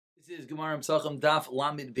This is Gemara Pesachim Daf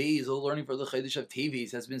Lamed Beis. All learning for the Chodesh of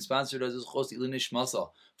Teves has been sponsored as Chos Ilin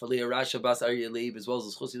Nishmasa for Leah Rasha Bas Aryeh Leib, as well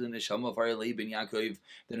as Chos Ilin Nishama of Aryeh Leib ben Yaakov.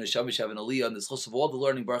 The Neshama Shav and Aliyah, and the Chos of all the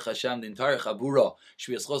learning Baruch Hashem, the entire Chabura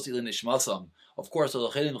should be as Chos Ilin Nishmasam. Of course, all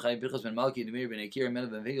the Chedim Chaim Pinchas ben Malki, Demir ben Akir, Men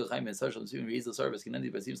ben Vigel Chaim ben Sarshal, and Simon Reis the service. Kenendi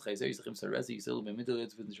Basim Chayzer Yichim Saresi Yisil ben Middle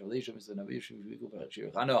Yitzvit Nishalesha Mr. Navish Vigel Bachir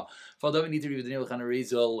Chana. Father need to read the Neil Chana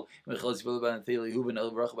Reisel, Mechal Sibel ben Theli Huben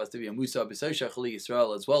El Baruch Bas Tivi Musa B'Say Shachli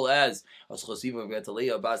Yisrael, as well as Chosiva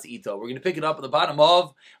Betalea Bas Ita. We're going to pick it up at the bottom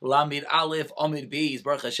of Lamid Aleph Amid Beis.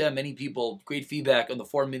 Baruch Hashem. Many people, great feedback on the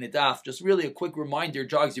 4-minute daf. Just really a quick reminder,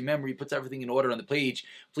 jogs your memory, puts everything in order on the page.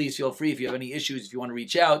 Please feel free if you have any issues, if you want to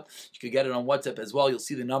reach out, you can get it on WhatsApp as well. You'll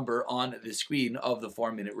see the number on the screen of the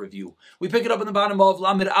 4-minute review. We pick it up in the bottom of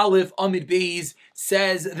Lamid Aleph Amid Beis.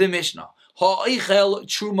 Says the Mishnah, Ha'eichel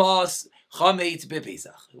Trumas Chametz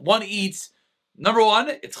Bepesach. One eats. Number one,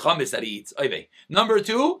 it's chametz that he eats. Number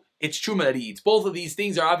two, it's truma that he eats. Both of these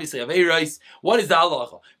things are obviously aveiros. What is the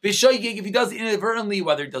halacha? B'shoigig, if he does it inadvertently,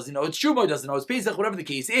 whether he doesn't know it's truma, doesn't know it's pesach, whatever the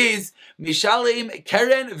case is, mishalem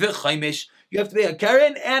keren v'chaimish. You have to pay a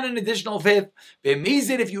keren and an additional fifth.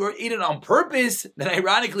 B'mizid, if you eat it on purpose, then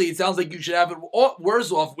ironically it sounds like you should have it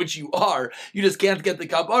worse off, which you are. You just can't get the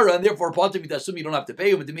kapara, and therefore patim mitashum, you don't have to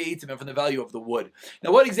pay him, and from the value of the wood.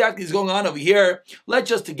 Now, what exactly is going on over here? Let's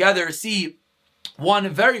just together see one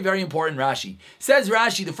very, very important Rashi. Says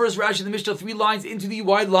Rashi, the first Rashi of the Mishnah, 3 lines into the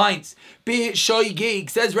wide lines. B'shoigig,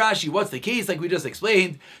 says Rashi, what's the case? Like we just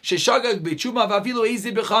explained. Sheshagag b'chuma v'afilu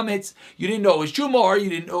ezid b'chametz. You didn't know it was chuma, or you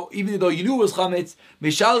didn't know, even though you knew it was chametz.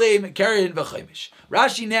 Mishalem keren v'chaimish.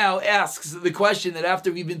 Rashi now asks the question that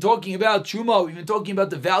after we've been talking about chuma, we've been talking about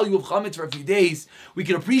the value of chametz for a few days. We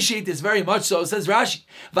can appreciate this very much so. Says Rashi,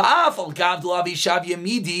 v'afal gav d'lavi shav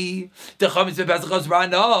yamidi t'chametz v'pesach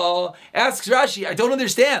azrana. Asks Rashi, I don't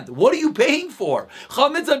understand. What are you paying for?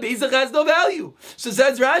 Chametz on Pesach has no value. So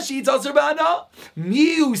says Rashi, it's also ba'ana.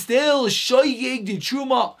 Miu still shoyeg the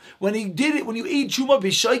truma. When he did it, when you ate truma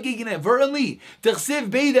b'shoyeg inadvertently, t'chsiv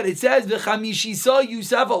bei that it says v'chamishisa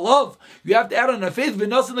yusaf alav. You have to add on a fifth.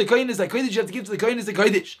 V'nasan l'koynis l'koydish. You have to give to the koynis the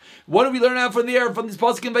koydish. What do we learn out from there from this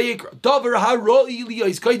pasuk in Vayikra? Davar haroi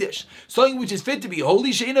liyos koydish. Something which is fit to be holy.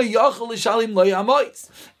 Sheina yachal l'shalim lo yamois.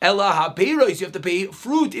 Ela hapeiros. You have to pay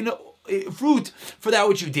fruit for that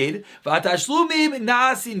which you did. V'atashlumim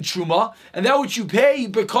nasin truma, and that which you pay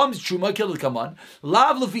becomes truma. Kill it, come on.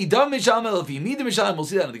 Lav lefi dam mishalem lefi midim mishalem. We'll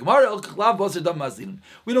see that in the Gemara. Lav baser dam maslin.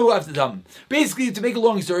 We know who has to dam. Basically, to make a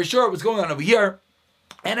long story short, what's going on over here?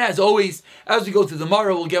 And as always, as we go through the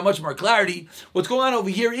Mara, we'll get much more clarity. What's going on over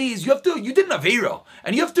here is you did an Aveira,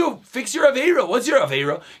 and you have to fix your Aveira. What's your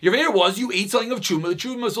Aveira? Your Aveira was you ate something of Truma. The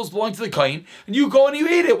Truma was supposed to belong to the Kain, and you go and you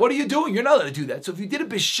ate it. What are you doing? You're not allowed to do that. So if you did a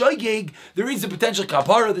B'shagig, there is a potential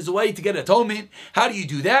kapara. There's a way to get atonement. How do you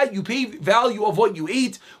do that? You pay value of what you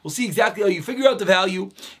ate. We'll see exactly how you figure out the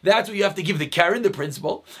value. That's what you have to give the Karen, the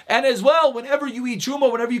principal. And as well, whenever you eat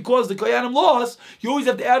Truma, whenever you cause the Koyanim loss, you always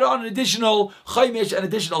have to add on an additional Chaimish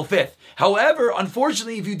and additional fifth. However,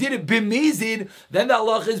 unfortunately, if you did it bimezid, then the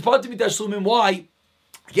halach is patim tashlumim. Why?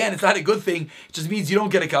 Again, it's not a good thing. It just means you don't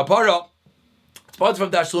get a kapara. It's part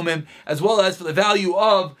from tashlumim, as well as for the value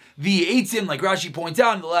of the eitzim, like Rashi points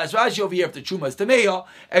out in the last Rashi over here, if the truma is tameya,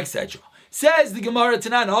 etc. Says the Gemara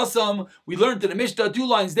Tanan Asam. We learned in the Mishnah 2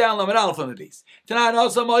 lines down. Lamed Aleph from the base. Tanan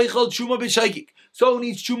Asam Aichel Truma b'Shaygig. So who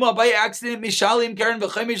needs Truma by accident? Mishalim Karen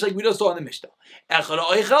v'Chaimish, like we just saw in the Mishnah.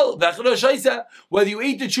 Whether you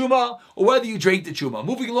ate the Truma or whether you drank the Truma.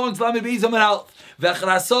 Moving along to Lamed Beis Lamed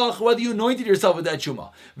Aleph. Whether you anointed yourself with that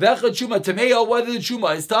Truma. V'echad Truma Tamei, whether the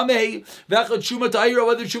Truma is Tamei. V'echad Truma Ta'ira,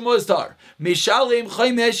 whether the Truma is Tar. Mishalim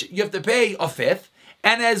Chaimish, you have to pay a fifth.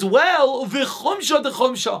 And as well, v'chumsha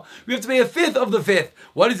d'chumsha, we have to pay a fifth of the fifth.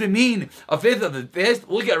 What does it mean, a fifth of the fifth?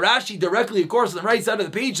 Look at Rashi directly, of course, on the right side of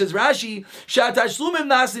the page. Says Rashi, shatashlumim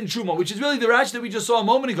nasin truma, which is really the Rashi that we just saw a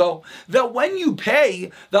moment ago. That when you pay,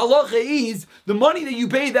 the halacha is the money that you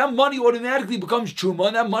pay, that money automatically becomes truma,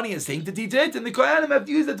 and that money is sanctity to it, and the kohanim have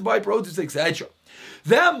to use it to buy produce, etc.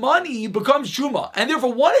 That money becomes truma, and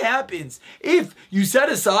therefore, what happens if you set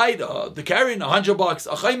aside the carrying $100,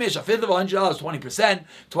 a chaimish, a fifth of $100, 20%,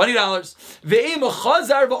 $20,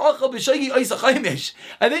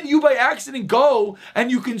 and then you by accident go and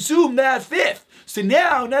you consume that fifth. So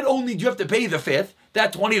now, not only do you have to pay the fifth,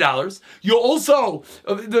 that $20, you also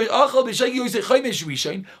the achal b'shagi you say chaimish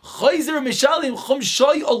rishon chayzer mishalim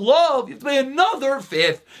chumshay alav. You have to pay another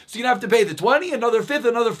fifth, so you have to pay the 20, another fifth,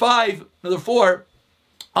 another 5, another 4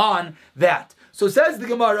 on that. So says the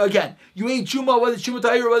Gemara again, you ate truma, whether it's truma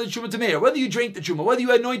ta'ira, whether it's truma tameir, whether you drank the truma, whether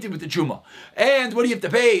you anointed with the truma. And what do you have to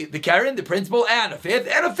pay? The karen, the principal, and a fifth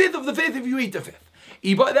of the fifth if you eat the fifth.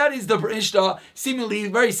 That is the Mishnah, seemingly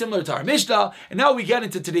very similar to our Mishnah. And now we get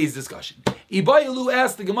into today's discussion. Ibayalu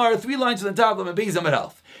asked the Gemara 3 lines on the top of the Beis Amud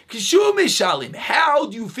Aleph. Kishu mishalim. How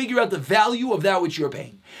do you figure out the value of that which you're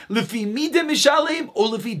paying? Lefi midah mishalim or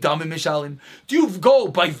lefi damim mishalim? Do you go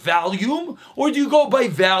by volume or do you go by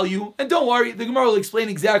value? And don't worry, the Gemara will explain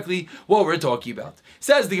exactly what we're talking about.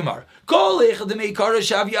 Says the Gemara, even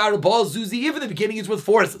the beginning it's worth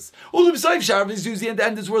 4 zuz. And the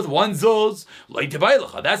end is worth 1 zuz.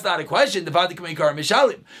 That's not a question.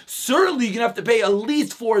 Certainly you're going to have to pay at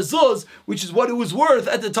least 4 zuz, which is what it was worth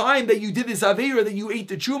at the time that you did this avera, that you ate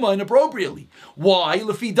the truma inappropriately. Why?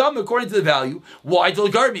 Lefidam, according to the value. Why?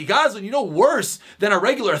 Delgarmi gazan. You know, worse than a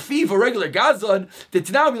regular thief, a regular gazan.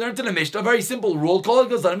 That now we learned in the Mishnah a very simple rule called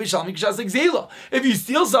gazan mishalmi kshas exela. If you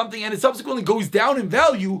steal something and it subsequently goes down in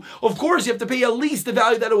value, of course you have to pay at least the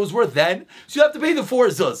value that it was worth then. So you have to pay the 4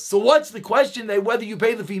 zuz. So what's the question? That whether you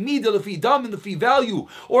pay the fee midah, the fee dam, and the fee value,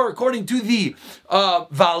 or according to the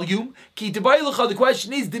volume. The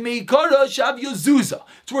question is the meikara shav yozuza.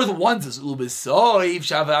 It's worth 1 zuz. A little bit soiv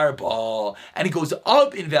shavar ball, and it goes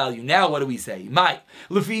up in value. Now what do we say? My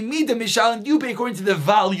lefi midah mishalim. You pay according to the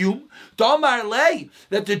volume. Damar lei,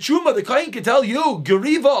 that the truma, the kohen can tell you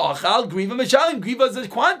geriva achal griva mishalim. Griva is the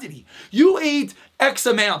quantity. You ate X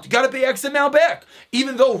amount. You got to pay X amount back.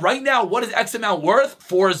 Even though right now, what is X amount worth?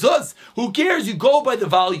 4 zuz. Who cares? You go by the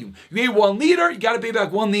volume. You ate 1 liter, you got to pay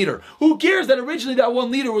back 1 liter. Who cares that originally that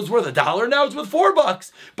 1 liter was worth $1, now it's worth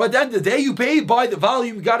 $4. But at the end of the day, you pay by the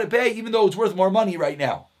volume, you got to pay, even though it's worth more money right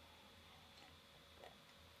now.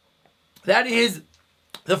 That is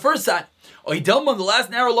the first side. On the last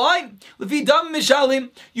narrow line, you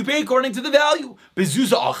pay according to the value.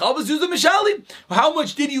 How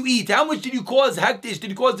much did you eat? How much did you cause hektish? Did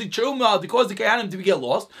you cause the truma? Did you cause the kahanim to get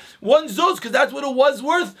lost? 1 zuz, because that's what it was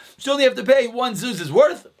worth. You only have to pay 1 zuz is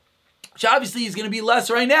worth. Which obviously is going to be less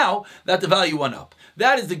right now that the value went up.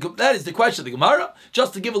 That is the question of the Gemara.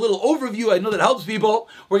 Just to give a little overview, I know that helps people.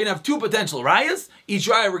 We're going to have 2 potential rayas. Each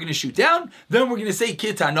raya we're going to shoot down. Then we're going to say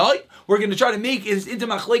kitanoi. We're going to try to make it into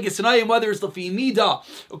machlekes tanayim, whether it's lefi midah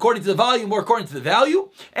according to the volume or according to the value.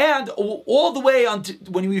 And all the way on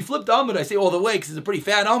when we flip the Amud, I say all the way because it's a pretty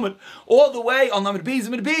fat Amud. All the way on Amud Beis,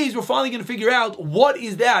 we're finally going to figure out what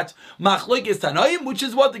is that machlekes tanayim, which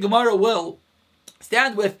is what the Gemara will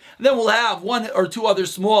stand with, and then we'll have 1 or 2 other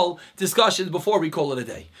small discussions before we call it a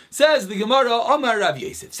day. Says the Gemara, Amar Rav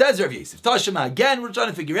Yosef. Says Rav Yosef, Tashema, again, we're trying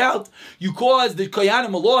to figure out, you caused the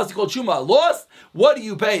Koyanim a loss, you called Shuma a loss, what do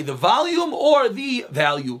you pay, the volume or the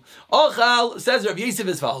value? Achal, says Rav Yosef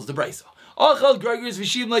as follows, the Brisa. Achal Gregor's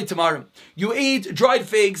Vishim like tomorrow. You ate dried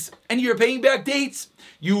figs, and you're paying back dates.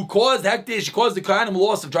 You caused hektish, you caused the Koyanim a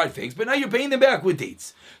loss of dried figs, but now you're paying them back with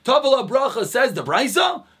dates. Tavala Bracha says the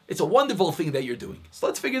Brisa, it's a wonderful thing that you're doing. So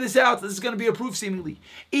let's figure this out. This is going to be a proof, seemingly.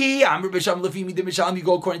 You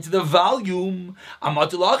go according to the volume.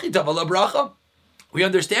 We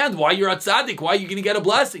understand why you're at tzaddik, why you're going to get a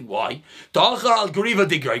blessing. Why?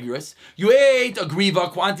 You ate a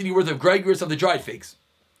griva, quantity worth of gregorus of the dried figs,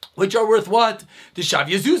 which are worth what? The shav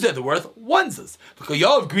yazuzah, they're worth 1 zuz. Because you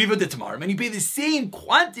have griva de tamarim, and you pay the same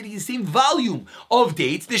quantity, the same volume of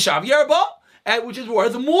dates, the shav yarba, which is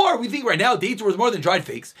worth more. We think right now dates are worth more than dried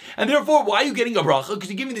figs, and therefore why are you getting a bracha? Because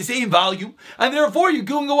you're giving the same volume, and therefore you're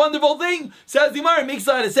doing a wonderful thing. Says the Gemara, it makes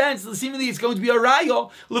a lot of sense. Seemingly it's going to be a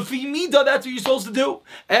raya. Lefi midah, that's what you're supposed to do.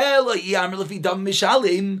 If you're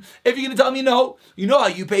going to tell me no, you know how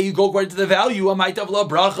you pay. You go according to the value.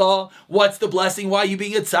 What's the blessing? Why are you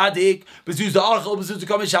being a tzaddik?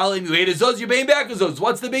 You ate a zuz, you're paying back a zuz.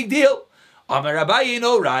 What's the big deal? Amar Abaye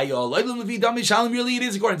no raya. Really, it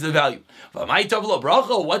is according to the value.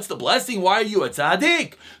 What's the blessing? Why are you a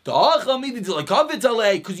tzaddik?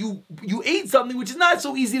 Because you ate something which is not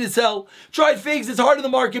so easy to sell. Dried figs, it's hard in the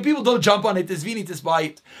market. People don't jump on it. Zvini to buy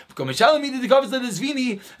it.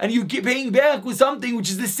 And you keep paying back with something which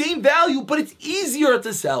is the same value, but it's easier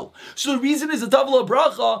to sell. So the reason is a tavla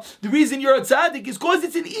bracha. The reason you're a tzaddik is because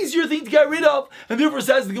it's an easier thing to get rid of. And therefore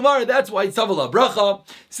says the Gemara, that's why it's tavla bracha.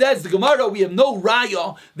 Says the Gemara, we have no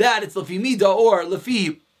raya that it's lefi midah or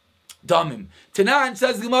lefi damim. Tanan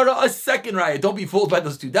says the Gemara, a second raya. Don't be fooled by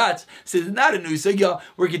those 2 dots. So it's not a new sugya.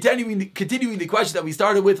 We're continuing the question that we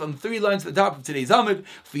started with on the 3 lines at the top of today's Amud.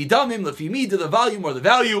 Lefi damim, lefi midah, the volume or the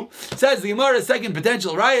value. Says the Gemara, a second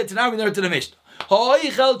potential raya. Tanan we learn to the Mishnah.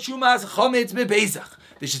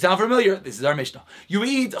 This should sound familiar. This is our Mishnah. You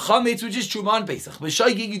eat chametz, which is truma on Pesach.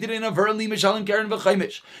 B'shaygig, you did it in a verli mishalim karen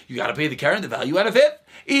v'chaimish. You got to pay the karen, the value out of it.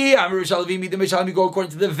 You go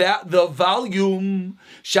according to the volume.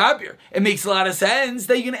 Shabir. It makes a lot of sense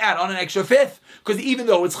that you can add on an extra fifth. Because even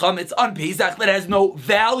though it's chametz on Pesach, that has no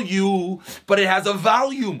value, but it has a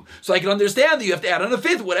volume. So I can understand that you have to add on a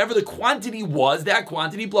fifth. Whatever the quantity was, that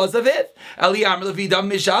quantity plus a fifth. Is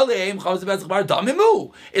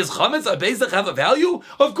chametz on Pesach have a value?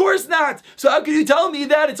 Of course not. So how can you tell me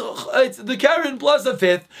that it's the karen plus a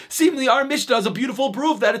fifth? Seemingly our Mishnah is a beautiful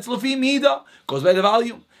proof that it's lefi mida. Goes by the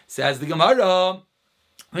volume. Says the Gemara.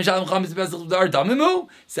 Says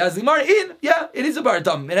the Gemara, yeah, it is a bar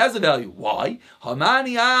tamim. It has a value. Why?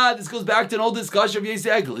 This goes back to an old discussion of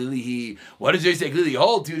Yosei Glili. What does Yosei Glili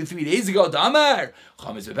hold 2 to 3 days ago? Damar.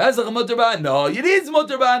 No, it is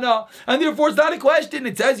mutar. And therefore it's not a question.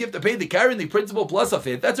 It says you have to pay the karen, the principal plus a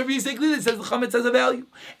fifth. That's what Yosei Glili says the chametz has a value.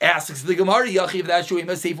 Asks the Gemara, Yachiv, that's true. He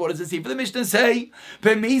must say, what does it say for the Mishnah say?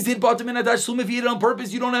 If you eat it on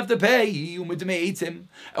purpose, you don't have to pay.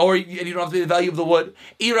 Or and you don't have to pay the value of the wood.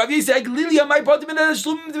 According to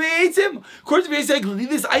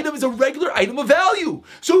this item is a regular item of value.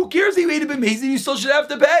 So who cares if you ate it b'mezid, you still should have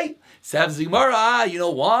to pay. Says the Gemara, you know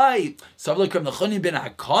why? That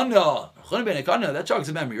jogs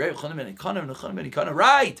a memory, right?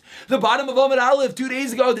 Right. The bottom of Amud Aleph 2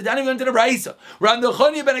 days ago, the Dani went to the Raisa. Ram the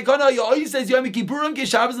Choni ben Akana, he always says Yom Kippurim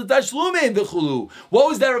Keshavas L'Tashlumin v'chulu. What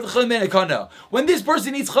was that of the Choni ben Akana? When this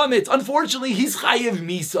person eats chametz, unfortunately, he's chayiv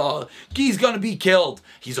misa. He's going to be killed.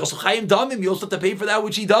 He's also chayiv damim. You also have to pay for that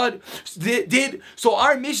which he did. So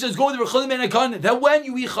our Mishnah is going to the Choni ben Akana that when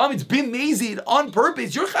you eat chametz b'mezid on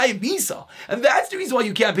purpose, you're chayiv misa, and that's the reason why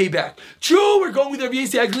you can't pay back. True, we're going with Rav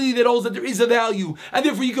Yosei Aglili that holds that there is a value, and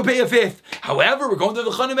therefore you can pay a fifth. However, we're going to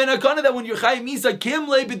the Choni ben Akana that when you're chayiv misa, kim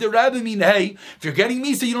lebed the rabbi min hey. If you're getting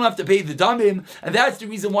misa, you don't have to pay the damim, and that's the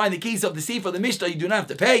reason why in the case of the sefer of the Mishnah, you do not have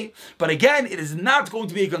to pay. But again, it is not going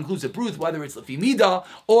to be a conclusive proof whether it's lefi mida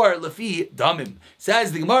or lefi damim.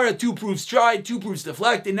 Says the Gemara, 2 proofs tried, 2 proofs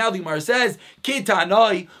deflect, and now the Gemara says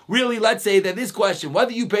ketanai. Really, let's say that this question,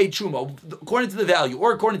 whether you pay truma according to the value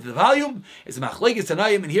or according to the volume, is a machlekes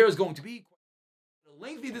tanayim, and here is going to be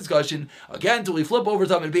lengthy discussion again until we flip over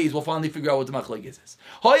to Amud Beis. We'll finally figure out what the machlekes is.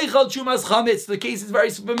 Hoichal chumas chametz. The case is very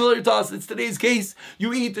familiar to us. It's today's case.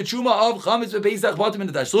 You eat the chuma of chametz bePesach batim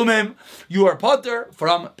and tashlumim. You are potter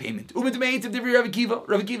from payment. U'mitmeit of Rav Akiva.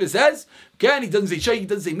 Rav Akiva says again. He doesn't say shay. He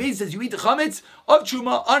doesn't say me. He says you eat the chametz of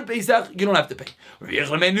chuma on Pesach. You don't have to pay. Rav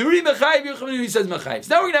Yochanan ben Nuri mechayiv. Rav Yochanan ben Nuri says mechayiv.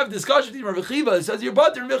 So now we're going to have a discussion between Rav Akiva. He says you're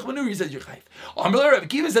potter, and Rav Yochanan ben Nuri says you're chayiv. Amar Rav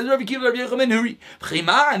Akiva says Rav Akiva. Rav Yochanan ben Nuri.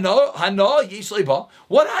 B'chima hana yesh leiba.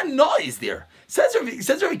 What hana is there? Says Rav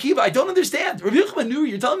Akiva, I don't understand. Rav Yochanan ben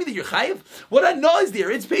Nuri, you're telling me that you're chayiv? What hana is there?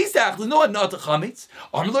 It's Pesach. There's no hana to chametz.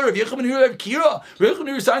 Amar Rav Yochanan ben Nuri. Rav Akiva. Rav Yochanan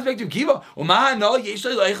ben Nuri sounds back to Akiva. Uma hana yesh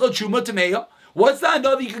leichel chuma tameya. What's that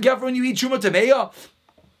hana that you can get for when you eat chuma tameya?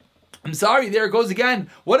 I'm sorry, there it goes again.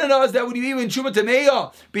 What I know is that when you eat Truma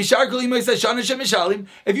Tameya,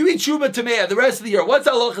 if you eat Truma Tameya the rest of the year, what's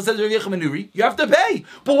halacha says Rav Yochanan ben Nuri? You have to pay.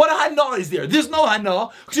 But what hana is there? There's no hana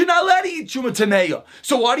because you're not allowed to eat Truma Tameya.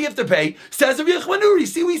 So why do you have to pay? Says Rav Yochanan ben Nuri.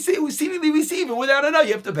 See, we seemingly we see even without hana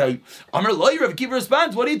you have to pay. Amar Lo, Rav Akiva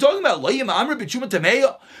responds, what are you talking about? Lo yim amar b'Truma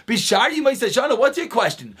Tameya. Bishari Ma'aseh Shana. What's your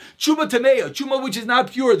question? Truma Tameya, Truma which is not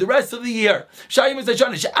pure the rest of the year. Shari Ma'aseh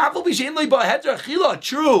Shana. She'afal b'shein lo ba'hetra achila.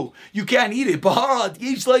 True. You can't eat it, but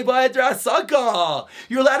you're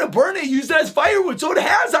allowed to burn it, use it as firewood, so it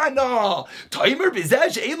has hana.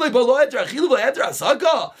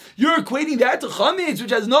 You're equating that to chametz,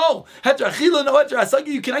 which has no heter achila, no heter asaka.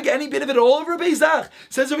 You cannot get any bit of it all over Pesach.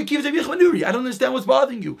 Says Rav Akiva to Rav Yochanan ben Nuri. I don't understand what's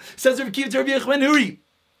bothering you. Says Rav Akiva to Rav Yochanan ben Nuri.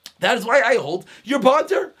 That is why I hold your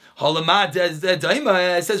potter. Halamad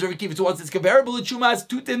says Rav Akiva to us it's comparable to chumas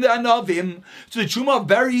tutim ve'anavim, to the chuma of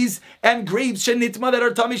berries and grapes shenitma that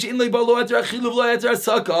are tamish in leiba lo eter achila lo eter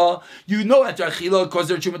asaka. You know eter achila because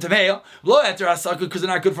they're chuma tameya, lo eter asaka because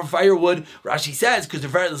they're not good for firewood. Rashi says because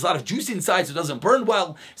there's a lot of juice inside, so it doesn't burn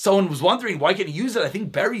well. Someone was wondering why can you use it? I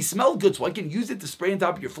think berries smell good, so why can you use it to spray on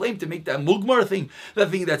top of your flame to make that mugmar thing,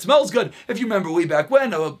 that thing that smells good? If you remember way back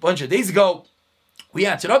when, a bunch of days ago, we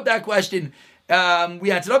answered up that question.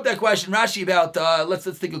 Rashi about,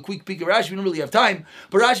 let's take a quick peek at Rashi. We don't really have time.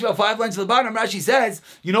 But Rashi about 5 lines to the bottom, Rashi says,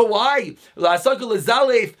 you know why? Why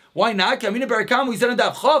not? We said on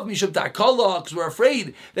Daf Chav, because we're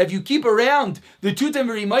afraid that if you keep around the tutim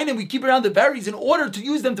v'rimainim, we keep around the berries in order to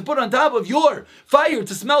use them to put on top of your fire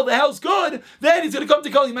to smell the house good, then he's going to come to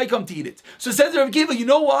Kol, he might come to eat it. So says Rav Akiva, you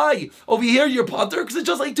know why? Over here you're potter, because it's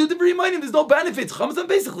just like tutim v'rimainim, there's no benefits. Chametz on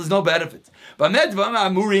Pesach, there's no benefits.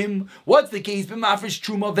 What's the case case b'mafresh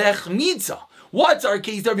truma v'echmitza. What's our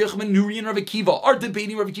case? Rav Yochanan Nuri and Rav Akiva are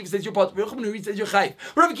debating. Rav Akiva says you're part. Rav Yochanan Nuri says you're chayiv.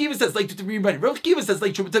 Rav Akiva says like to be money. Rav Akiva says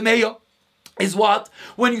like truma tameya. Is what?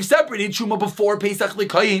 When you separated Truma before Pesach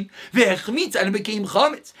L'Kayin, V'echmitz, and it became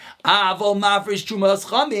Chametz. Aval Mafresh Truma as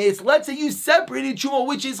Chametz. Let's say you separated Truma,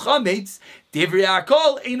 which is Chametz. Divrei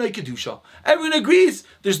Akol, Einay Kedusha. Everyone agrees,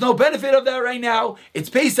 there's no benefit of that right now. It's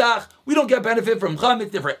Pesach. We don't get benefit from Chametz.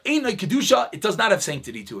 Divrei Einay Kedusha. It does not have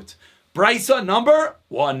sanctity to it. Brisa number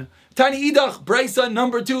 1. Tani Idach, Brisa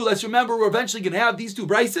number 2. Let's remember we're eventually going to have these two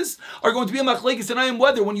Brises are going to be a machlekes and I am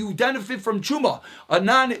whether when you benefit from Truma, a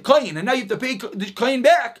non-Kayin, and now you have to pay the Kayin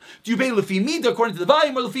back, do you pay Lefi Mida according to the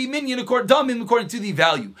volume or Lefi Minyan according to the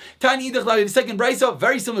value? Tani Idach, the second Brisa,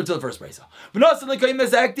 very similar to the first Brisa. V'nasan l'Kayin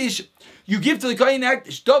as Akdish, you give to the Kayin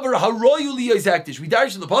Akdish, Davar haroyu liyos Akdish, we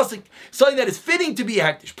darish in the Pasuk, something that is fitting to be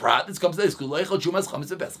Akdish. Prat, this comes to this, Kuleichel Trumas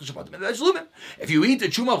Chametz Pesach Shabbat Medash Lumim. If you eat the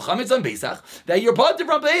Truma of Chametz on Pesach, that you're part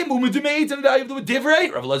from Payim, and the value of the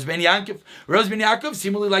Divrei. Rav Elazar ben Yaakov. Rav ben Yaakov,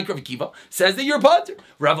 similarly like Rav Akiva, says that you're potter.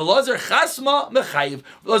 Rav Elazar chasma mechayiv.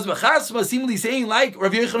 Rav Elazar chasma, similarly saying like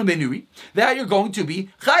Rav Yochanan ben Nuri, that you're going to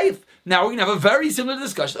be chayiv. Now we're going to have a very similar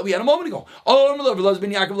discussion that we had a moment ago. Oh, Rav Elazar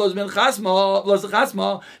ben Yaakov, Rav Elazar ben Chasma, Rav Elazar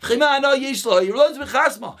chasma, chimana yeshla, Rav Elazar ben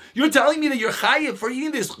Chasma. You're telling me that you're chayiv for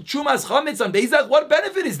eating this chumas chametz on Bezach? What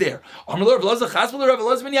benefit is there? Rav Elazar chasma, Rav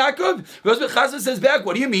Elazar ben Yaakov. Rav Elazar ben Chasma says back,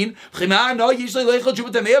 what do you mean? Chimana yeshla leichel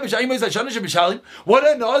chumat tamei b'shayim. What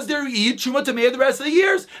a nazir eat truma tamei the rest of the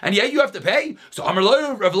years, and yet you have to pay. So Amar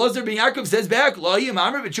Lo Rav Elazar ben Yaakov says back, Lo yim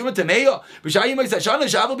amar b'truma tamei b'shayim b'shana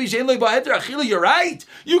shavel b'shein lo ba'eter achila. You're right.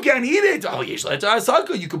 You can't eat it. Oh, yesh le'eter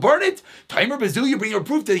asaka. You can burn it. Timer bezu. You bring your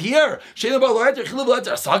proof to here. Shein lo ba'eter achila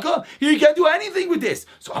le'eter asaka. Here you can't do anything with this.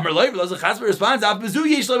 So Amar Lo Rav Elazar Chasma responds, Av bezu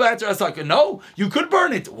yesh le'eter asaka. No, you could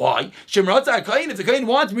burn it. Why? Shemratza kain. If the kain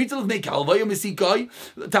wants, mitzvah l'nei kalvayim misikai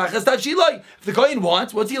tachas tachilai. If the kain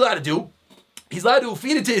wants, what's he allowed to do? He's allowed to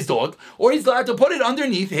feed it to his dog, or he's allowed to put it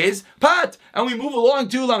underneath his pot. And we move along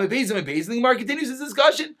to Lamed Beis and the Gemara continues his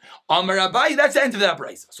discussion. Amar Abaye, that's the end of that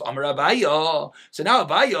price. So Amar Abaye, so now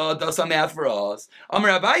Abaye does some math for us.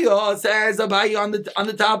 Amar Abaye says Abaye on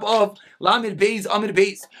the top of Lamed Beis, Amid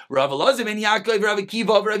Beis. Rav Elazar ben Yaakov, Rav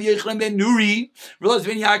Akiva, Rav Yochanan ben Nuri, Rav Elazar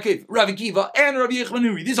ben Yaakov, Rav Akiva, and Rav Yochanan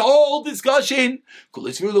ben Nuri. This whole discussion,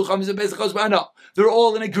 they're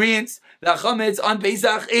all in agreement that chametz on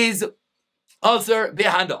Pesach is Aser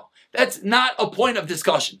behanda. That's not a point of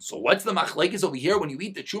discussion. So what's the machlekes over here when you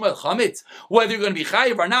eat the truma chametz? Whether you're going to be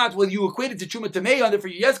chayiv or not, whether you equate it to truma tamei,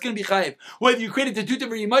 therefore you're yes going to be chayiv. Whether you equate it to two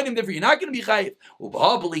different yimayim, therefore you're not going to be chayiv.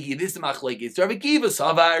 Ubahabali, this is machlekes. Rav Akiva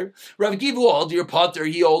savar. Rav Akiva will hold your potter.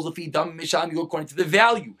 He holds the feed dam misham. You go according to the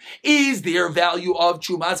value. Is there value of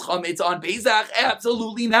trumas chametz on Pesach?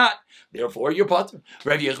 Absolutely not. Therefore, you're potter.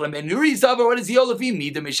 Rav Yochanan ben Nuri savar. What is he hold?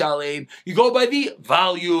 Mida mishalem. You go by the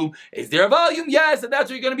volume. Is there a volume? Yes, and that's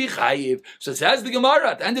where you're going to be chayiv. So says the Gemara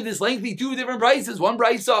at the end of this lengthy two different prices. One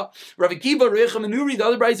brisa, Rav Akiva, Rav Yochanan ben Nuri. The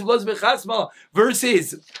other brisa, Rav Elazar ben Chasma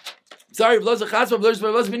versus. Rav Elazar Chasma, Rav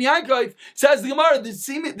Elazar ben Yaakov. Says the Gemara,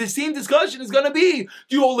 the same discussion is going to be: do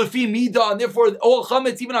you hold lefi mida, and therefore all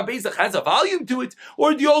chametz even on Pesach has a volume to it,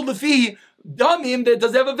 or do you hold lefi damim that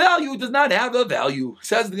does have a value, does not have a value?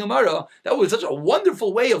 Says the Gemara, that was such a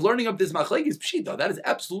wonderful way of learning of this machlekes pshita. That is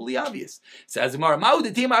absolutely obvious. Says the Gemara, I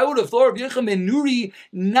would have thought Rav Yochanan ben Nuri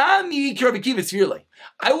nami ki Rav Akiva svirlei.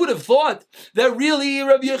 I would have thought that really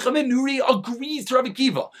Rav Yochanan ben Nuri agrees to Rav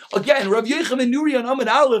Akiva. Again, Rav Yochanan ben Nuri on Amud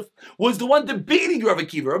Aleph was the one debating Rav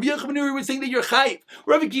Akiva. Rav Yochanan ben Nuri was saying that you're chayiv.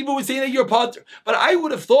 Rav Akiva was saying that you're potter. But I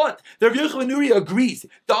would have thought that Rav Yochanan ben Nuri agrees.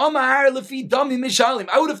 I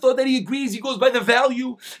would have thought that he agrees. He goes by the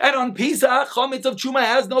value, and on Pesach, chametz of truma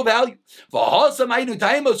has no value.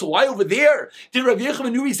 So why over there did Rav Yochanan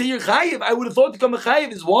ben Nuri say you're chayiv? I would have thought to come a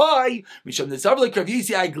chayiv is why.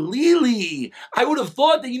 I would have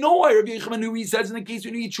thought that you know why Rav Yochanan ben Nuri says in the case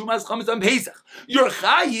when you eat trumas chametz on Pesach, you're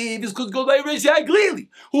chayiv is because it goes by Rav Yisai Glili,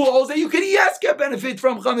 who holds that you can yes get benefit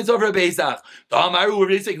from chametz over Pesach. Damaru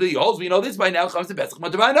basically holds we know this by now chametz Pesach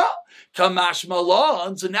matabana kamash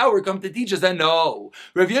malon. So now we're coming to teach us that no,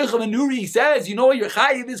 Rav Yochanan ben Nuri says you know why you're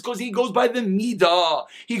chayiv is because he goes by the midah,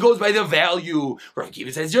 he goes by the value. Rav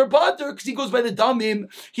Akiva says you're potter because he goes by the damim,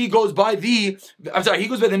 he goes by the he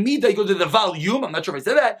goes by the midah, he goes by the volume. I'm not sure if I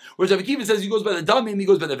said that. Whereas Rav Akiva says he goes by the damim, he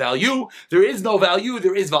goes by the value. There is no value,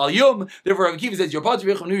 there is volume. Therefore, Rav Akiva says you're potter.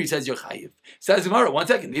 Rav Yochanan ben Nuri says you're chayiv. Says Gemara, 1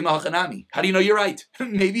 second. How do you know you're right?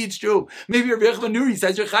 Maybe it's true. Maybe Rav Yochanan ben Nuri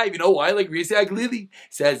says you're chayiv. You know why? Like Rav Yisai Glili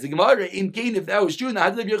says the Gemara. If that was true, the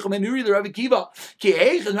Rav Yochanan ben Nuri, the Rav Akiva,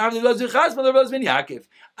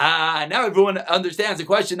 Now everyone understands the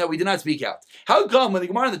question that we did not speak out. How come when the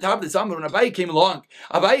Gemara on the top of the Summit, when Abaye came along,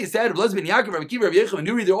 Abaye said, Rav Ben Yaakov, Rav Akiva, Rav Yechon, and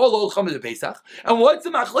Nuri, they're all old Chametz Pesach. And what's the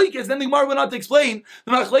machlekes? Then the Gemara went on to explain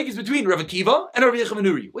the machlekes between Rav Akiva and Rav Yechon and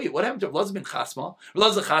Nuri. Wait, what happened to Rav Ben Chasma,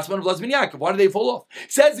 Rav Chasma, and Rav Ben Yaakov? Why did they fall off?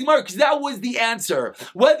 Says the Gemara, because that was the answer.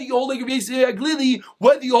 Whether you hold like Rav Yisrael Aglili,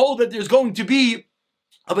 whether you hold that there's going to be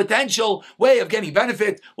a potential way of getting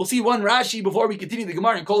benefit. We'll see one Rashi before we continue the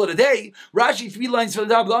Gemara and call it a day. Rashi, 3 lines from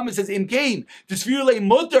the top of the says, Im Kain, the Sfirle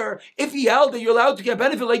Mutter, if he held that you're allowed to get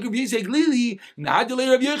benefit like Rabbi Yisrael Glili,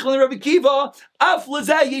 Nadele Rabbi Yechon and Rabbi Kiva, Af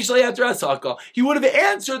Lazeh Yishlei Atra Asaka. He would have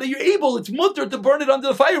answered that you're able, it's mutter to burn it under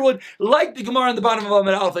the firewood, like the Gemara on the bottom of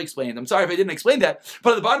Amud Aleph explained. I'm sorry if I didn't explain that,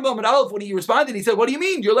 but at the bottom of Amud Aleph, when he responded, he said, what do you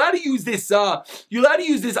mean? You're allowed to use this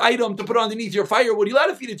item to put underneath your firewood. You're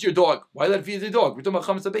allowed to feed it to your dog. Why let it feed it to your dog? We're talking about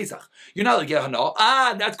Chametz Pesach. You're not like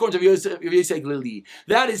Yehana. That's going to Rav Yosef Glili.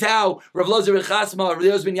 That is how Rav Lazar ben Chasma, Rav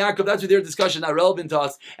Yosef ben Yaakov, that's what their discussion, not relevant to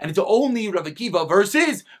us. And it's only Rav Akiva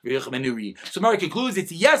versus Rav Yechon ben Nuri. So Mara concludes,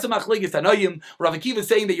 it's yes, a machlekes Tanoim. Rav Akiva is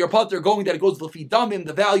saying that your potter going that it goes lefi damim,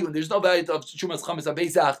 the value, and there's no value of Shumas Chametz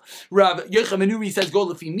Pesach. Rav Yechon ben Nuri says go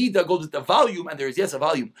lefi mida, goes with the volume, and there is yes a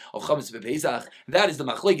volume of Chametz Pesach. That is the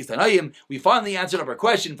machlekes Tanoim. We finally answered our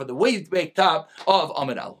question for the way back top of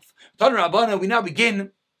Amud Aleph. Tanu Rabbana, we now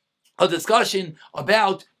begin a discussion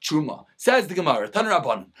about truma. Says the Gemara, Tanu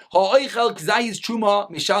Rabbanan, ha'oichel k'zayis truma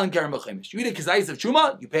mishal and karen b'chaimish. You eat a k'zayis of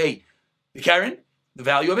truma, you pay the karen, the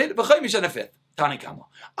value of it, b'chaimish and a fifth. Tanakama.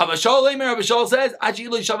 Abashal Leimer, Abashal says, achi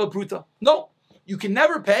lo shava pruta. No, you can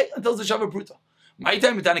never pay until it's a shava pruta. My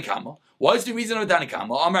time with Tanakama. What's the reason of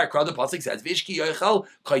Tanakama? Amar Kra, the pasuk says, Vishki yoichel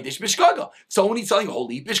kodesh bishkaga. Someone is selling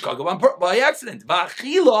holy bishkaga by accident.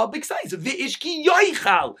 V'achila b'ksayis. Vishki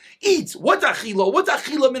yoichel eats. What's achila? What's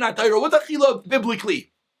achila minatayra? What's achila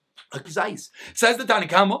biblically? Says the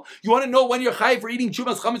Tanakama. You want to know when you're chayiv for eating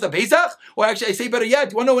Chumas Chametz Pesach? Or actually, I say better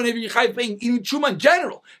yet, you want to know whenever you're chayiv for eating Chuma in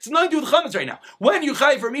general? It's nothing to do with Chametz right now. When you're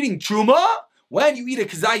chayiv for eating Chuma, when you eat a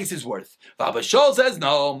kazayis is worth. Vabashol says,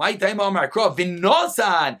 no, my time Amar Kra,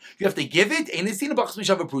 vinosan. You have to give it, and it's in a bachs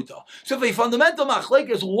mishava pruta. So if a fundamental machlek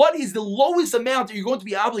is what is the lowest amount that you're going to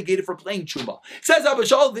be obligated for playing chuma? Says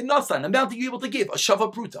Abashol, vinosan, amount that you're able to give, a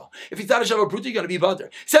shava pruta. If it's not a shava pruta, you're going to be butter.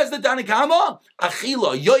 Says the Tanakama,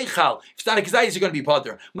 achila, yoichal. If it's not a kazayis, you're going to be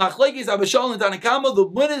butter. Machlek is Abashol and Tanakama, the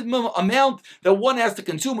minimum amount that one has to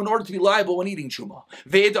consume in order to be liable when eating chuma.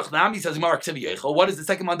 Ve'edach nami says Mark Sev Yoichal. What does the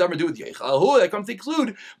second mandamar do with yoichal? That comes to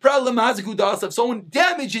include problem if someone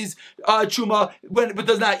damages truma but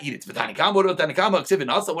does not eat it. What does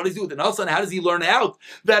he do with the nasa? And how does he learn out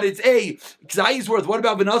that it's a k'zayis worth? What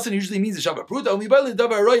about v'nasa? Usually means a shava pruta.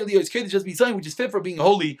 Just be something which is fit for being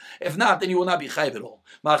holy. If not, then you will not be chayiv at all.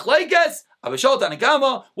 Machlekes Abashal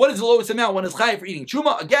Tanakama. What is the lowest amount one is chayiv for eating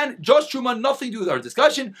truma? Again, just truma, nothing to do with our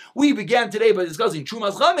discussion. We began today by discussing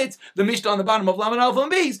truma's chametz, the mishnah on the bottom of Laman Alpha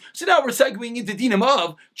and Beis. So now we're segueing into dinim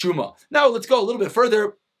of truma. Now let's go a little bit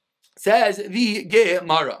further. Says the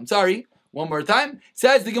Gemara. I'm sorry. One more time.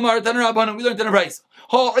 Says the Gemara. Tanu Rabbanan. We learned in a price.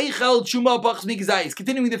 Ha'oichel truma bachs mi kazayis.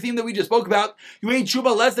 Continuing the theme that we just spoke about. You ate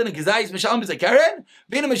truma less than a kazayis. Misham is a karen.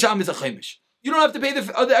 Bina misham is a chaimish. You don't have to pay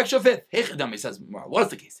the extra fifth. Hechadami says,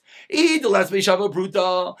 what's the case? Eat the less by shava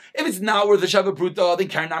pruta. If it's not worth the shava pruta, then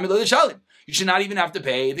karen nami lo the shalim. You should not even have to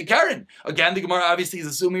pay the karen. Again, the Gemara obviously is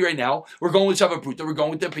assuming right now we're going with shava pruta. We're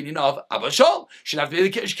going with the opinion of Abashol. Should have to pay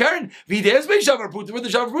the karen. V'des by shava pruta. With the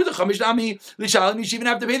shava pruta, chamish nami l'shalim. You should even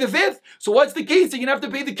have to pay the fifth. So what's the case? You're gonna have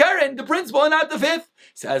to pay the karen, the principal, and not the fifth.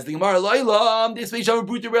 Says the Gemara, Laila, this by shava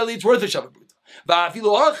pruta really it's worth a shava pruta.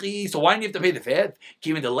 So why do you have to pay the fifth?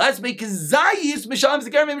 Came the less make kazayis misham the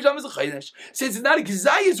karen misham is a chaynesh. Since it's not a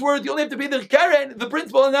kazayis worth, you only have to pay the karen, the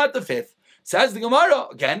principal, and not the fifth. Says the Gemara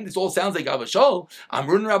again. This all sounds like Abashol.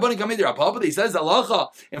 Amrun Rabbanan coming to Rabba. He says halacha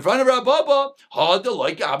in front of Rabba. Had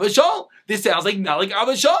like Abashol. This sounds like not like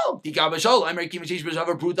Abashol. Dik Abashol. I'm making mishish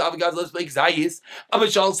b'shavar pruta. Avagaz let's make zayis.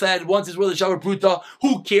 Abashol said once it's worth a shavar pruta.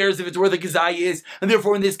 Who cares if it's worth a kazayis? And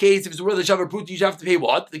therefore, in this case, if it's worth a shavar pruta, you should have to pay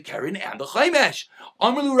what? The karen and the chaymesh.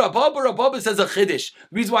 Amrlu Rabba says a chiddush.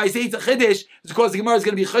 The reason why I say it's a chiddush is because the Gemara is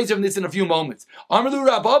going to be chayzer from this in a few moments. Amrlu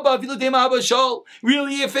Rabba viludema Abashol.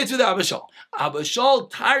 Really, it fits with Abashol. Abashol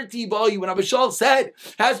tarti bayi. When Abashol said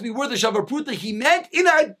has to be worth a shavar pruta, he meant in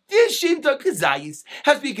addition to kazayis.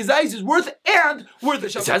 Has to be kazayis is worth and worth a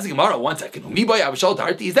shavar. Says the Gemara. 1 second. Me by Abashol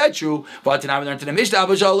tarti. Is that true? But now we learn to the Mishnah.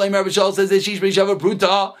 Abashol says that shish b'shavar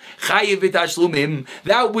pruta chayiv v'tashlumim.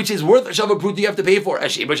 That which is worth a shavar pruta you have to pay for.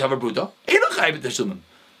 As shish b'shavar pruta. Ain't no chayiv v'tashlumim.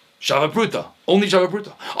 Shava pruta. Only Shava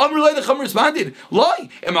Pruta. Amrulay the Chum responded, Lie.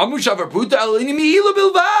 Amamu Shava Pruta Elini Me'ila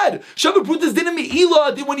Bilvad. Shava Pruta's din of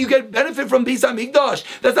Me'ila, when you get benefit from Beis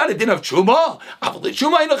HaMikdash. That's not a din of Truma.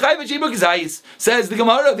 Says the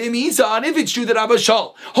Gemara of Imisa, and if it's true that Abba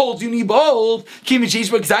Shal holds you need both, so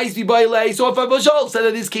if Abba Shal said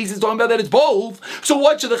that this case is talking about that it's both, so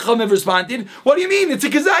what should the Chum have responded? What do you mean? It's a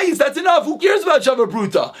Kazayis, that's enough. Who cares about Shava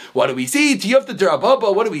Pruta? What do we see? Tiyufta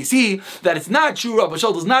Terababa, what do we see? That it's not true. Abba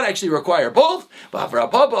Shal does not actually require both. But for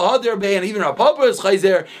Abba, Hadir Bay, and even Abba is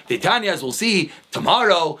Chayzer, the Tanya, as we'll see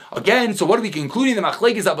tomorrow. Again, so what are we concluding? The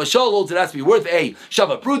Machlekes Abba Shal holds it has to be worth a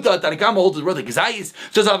Shava Pruta, Tanakama holds it worth a Kazayis.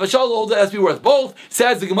 Does Abba Shal holds it has to be worth both?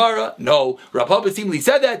 Says the Gemara, no. Rav Papa seemingly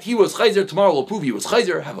said that. He was Chayzer. Tomorrow will prove he was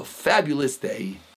Chayzer. Have a fabulous day.